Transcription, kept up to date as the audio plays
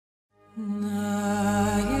Hello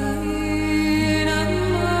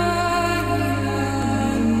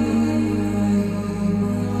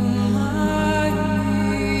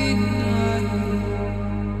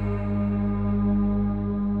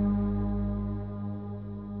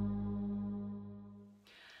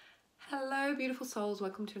beautiful souls,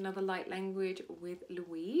 welcome to another Light Language with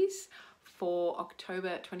Louise for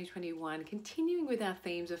October 2021, continuing with our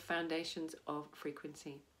themes of foundations of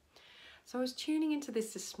frequency. So I was tuning into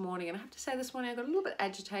this morning, and I have to say this morning I got a little bit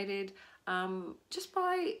agitated just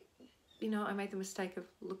by, I made the mistake of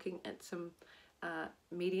looking at some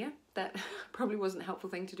media that probably wasn't a helpful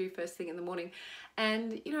thing to do first thing in the morning,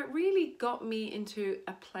 and it really got me into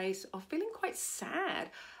a place of feeling quite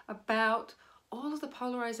sad about all of the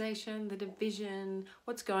polarization, the division,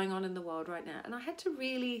 what's going on in the world right now. And I had to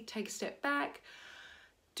really take a step back,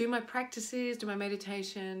 do my practices, do my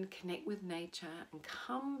meditation, connect with nature, and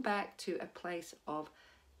come back to a place of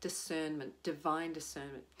discernment, divine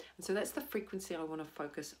discernment. And so that's the frequency I want to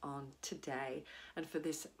focus on today and for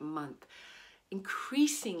this month.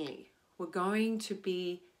 Increasingly, we're going to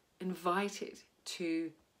be invited to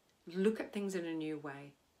look at things in a new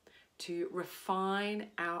way, to refine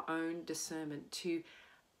our own discernment, to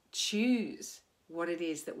choose what it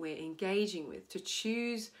is that we're engaging with, to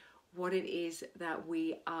choose what it is that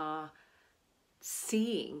we are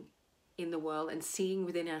seeing in the world and seeing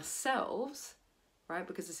within ourselves, right?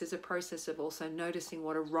 Because this is a process of also noticing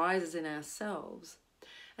what arises in ourselves,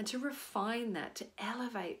 and to refine that, to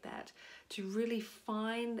elevate that, to really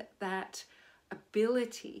find that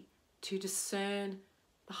ability to discern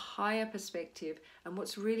the higher perspective and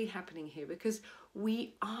what's really happening here, because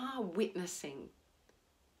we are witnessing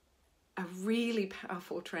a really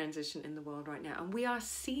powerful transition in the world right now, and we are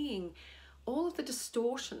seeing all of the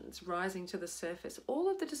distortions rising to the surface,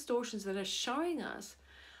 all of the distortions that are showing us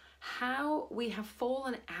how we have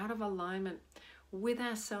fallen out of alignment with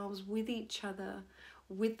ourselves, with each other,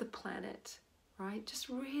 with the planet, right? Just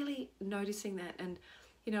really noticing that. And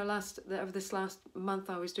over this last month,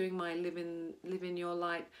 I was doing my Live in Your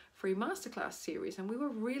Light free masterclass series, and we were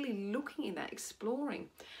really looking at that, exploring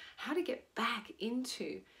how to get back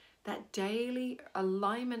into that daily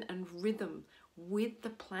alignment and rhythm with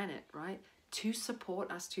the planet, right? To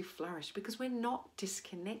support us to flourish, because we're not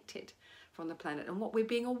disconnected from the planet. And what we're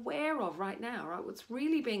being aware of right now, right? What's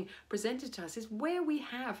really being presented to us is where we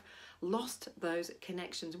have lost those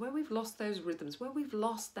connections, where we've lost those rhythms, where we've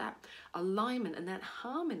lost that alignment and that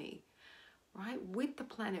harmony, right? With the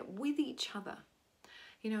planet, with each other.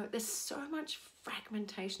 There's so much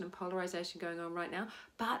fragmentation and polarization going on right now,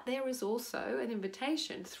 but there is also an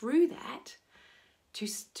invitation through that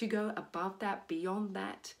to go above that, beyond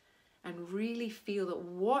that, and really feel that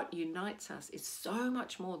what unites us is so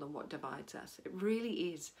much more than what divides us. It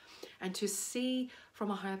really is. And to see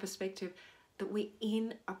from a higher perspective that we're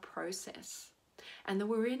in a process, and that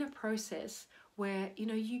we're in a process where,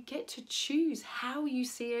 you get to choose how you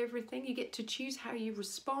see everything. You get to choose how you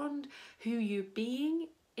respond, who you're being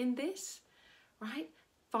in this, right?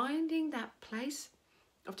 Finding that place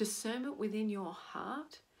of discernment within your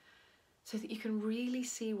heart so that you can really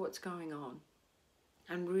see what's going on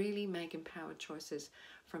and really make empowered choices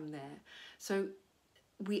from there. So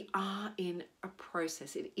we are in a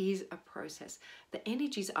process. It is a process. The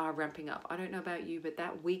energies are ramping up. I don't know about you, but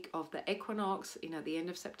that week of the equinox, the end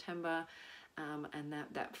of September, and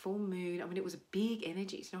that full moon, it was big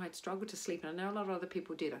energies. I'd struggled to sleep, and I know a lot of other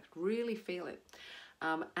people did. I could really feel it.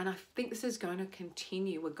 And I think this is going to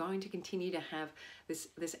continue. We're going to continue to have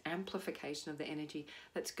this amplification of the energy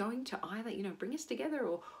that's going to either, bring us together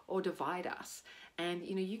or divide us. And,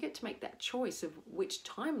 you get to make that choice of which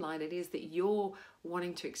timeline it is that you're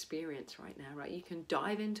wanting to experience right now, right? You can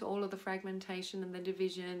dive into all of the fragmentation and the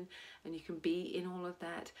division, and you can be in all of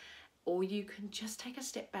that. Or you can just take a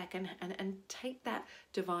step back and take that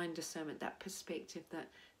divine discernment, that perspective that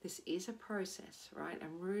this is a process, right?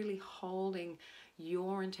 And really holding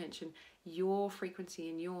your intention, your frequency,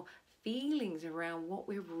 and your feelings around what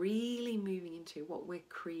we're really moving into, what we're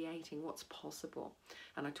creating, what's possible.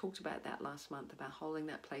 And I talked about that last month, about holding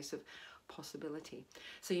that place of possibility.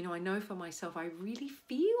 So, I know for myself, I really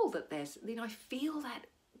feel that I feel that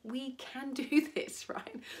we can do this,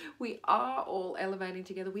 right? We are all elevating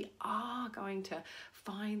together. We are going to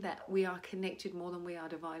find that we are connected more than we are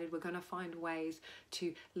divided. We're going to find ways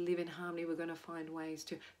to live in harmony. We're going to find ways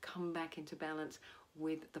to come back into balance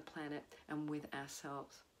with the planet and with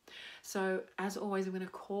ourselves. So as always, I'm going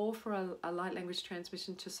to call for a light language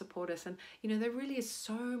transmission to support us. And, there really is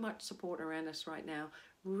so much support around us right now,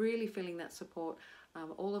 really feeling that support.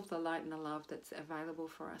 all of the light and the love that's available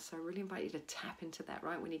for us. So I really invite you to tap into that,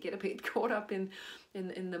 right? When you get a bit caught up in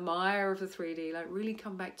the mire of the 3D, like really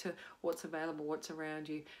come back to what's available, what's around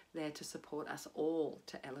you there to support us all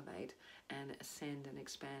to elevate and ascend and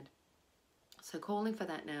expand. So calling for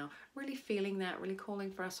that now, really feeling that, really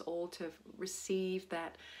calling for us all to receive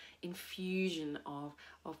that infusion of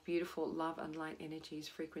beautiful love and light energies,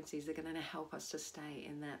 frequencies that are going to help us to stay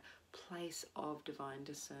in that place of divine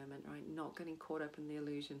discernment, right? Not getting caught up in the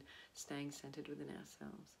illusion, staying centered within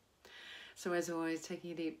ourselves. So as always,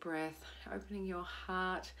 taking a deep breath, opening your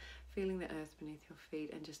heart, feeling the earth beneath your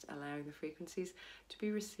feet, and just allowing the frequencies to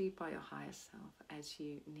be received by your higher self as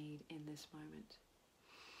you need in this moment.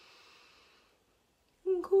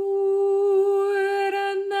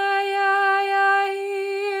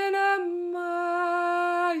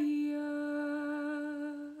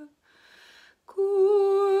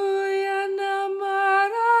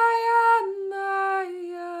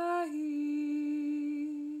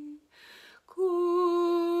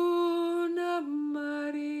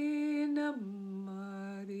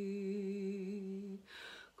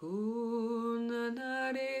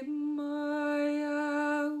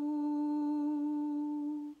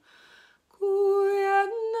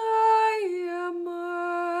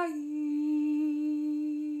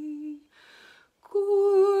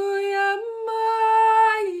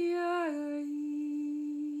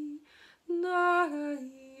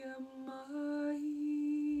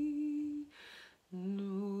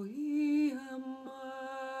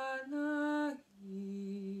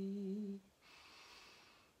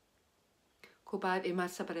 Kubad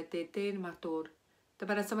imasa para tete mator.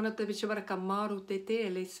 Tabara samana te bishara kamaru tete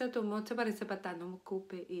le sato mo tabara sapatano mo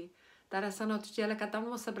kupe e. Tara sano tjela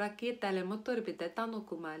katamo sabraki tale motor pitetano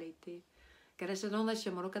kumalite. Karasonda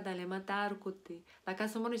shimoroka dale matar kutte. La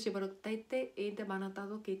casa moni shiborok tete e de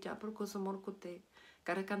manatado ke chapro kosomor kutte.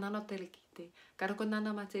 Karakanano telekite.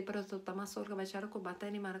 Karakonana mate para totamasor basharo ko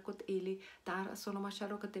batani marakut ili. Tara sono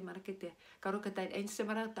masharo kate marakete. Karokata en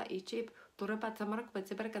semarata e chip. Turapat samarak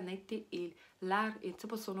batsepara kanete il. Lar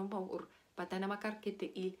itsepo sono bor. Batana makar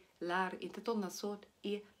kete il. Lar itetona sot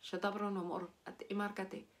e shadabro nomor at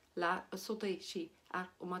imarkate. La sote shi ar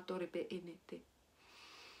umatore pe enete.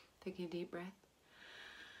 Taking a deep breath.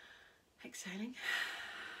 Exhaling.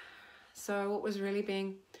 So what was really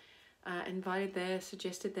being invited there,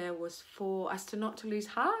 suggested there, was for us to not to lose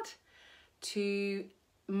heart, to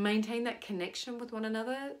maintain that connection with one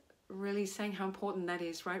another, really saying how important that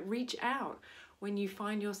is, right? Reach out when you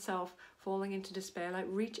find yourself falling into despair, like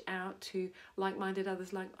reach out to like-minded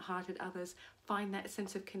others, like-hearted others, find that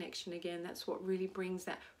sense of connection again. That's what really brings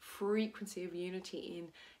that frequency of unity in.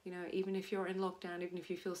 You know, even if you're in lockdown, even if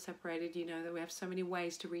you feel separated, you know that we have so many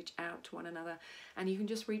ways to reach out to one another, and you can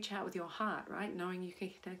just reach out with your heart, right? Knowing you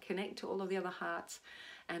can connect to all of the other hearts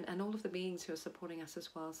and all of the beings who are supporting us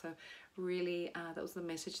as well. So really, that was the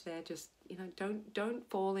message there. Just, you know, don't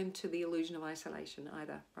fall into the illusion of isolation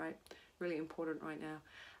either, right? Really important right now.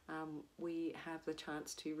 We have the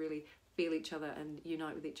chance to really feel each other and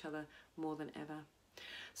unite with each other more than ever.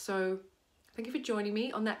 So thank you for joining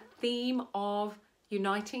me on that theme of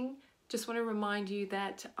uniting. Just want to remind you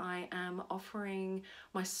that I am offering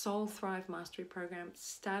my Soul Thrive Mastery program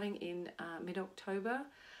starting in mid-October.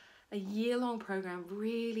 A year-long program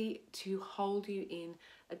really to hold you in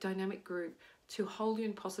a dynamic group, to hold you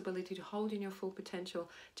in possibility, to hold you in your full potential,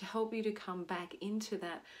 to help you to come back into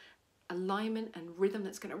that alignment and rhythm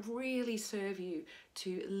that's going to really serve you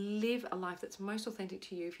to live a life that's most authentic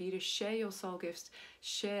to you, for you to share your soul gifts,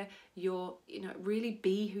 share your, you know, really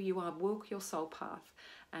be who you are, walk your soul path.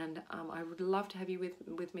 And I would love to have you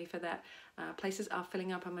with me for that. Places are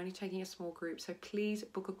filling up. I'm only taking a small group, so please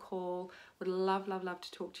book a call. Would love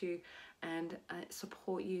to talk to you and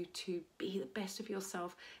support you to be the best of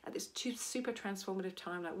yourself at this super transformative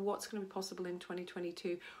time. Like, what's going to be possible in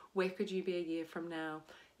 2022? Where could you be a year from now?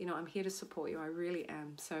 You know, I'm here to support you. I really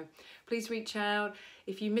am. So please reach out.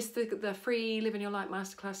 If you missed the free Live in Your Light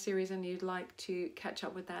Masterclass series and you'd like to catch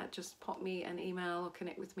up with that, just pop me an email or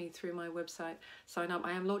connect with me through my website. Sign up.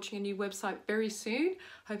 I am launching a new website very soon,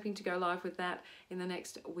 hoping to go live with that in the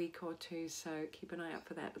next week or two. So keep an eye out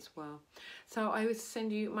for that as well. So I would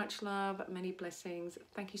send you much love, many blessings.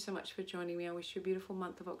 Thank you so much for joining me. I wish you a beautiful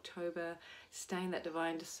month of October. Stay in that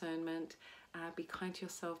divine discernment. Be kind to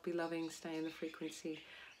yourself. Be loving. Stay in the frequency.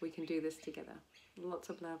 We can do this together. Lots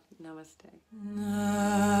of love. Namaste.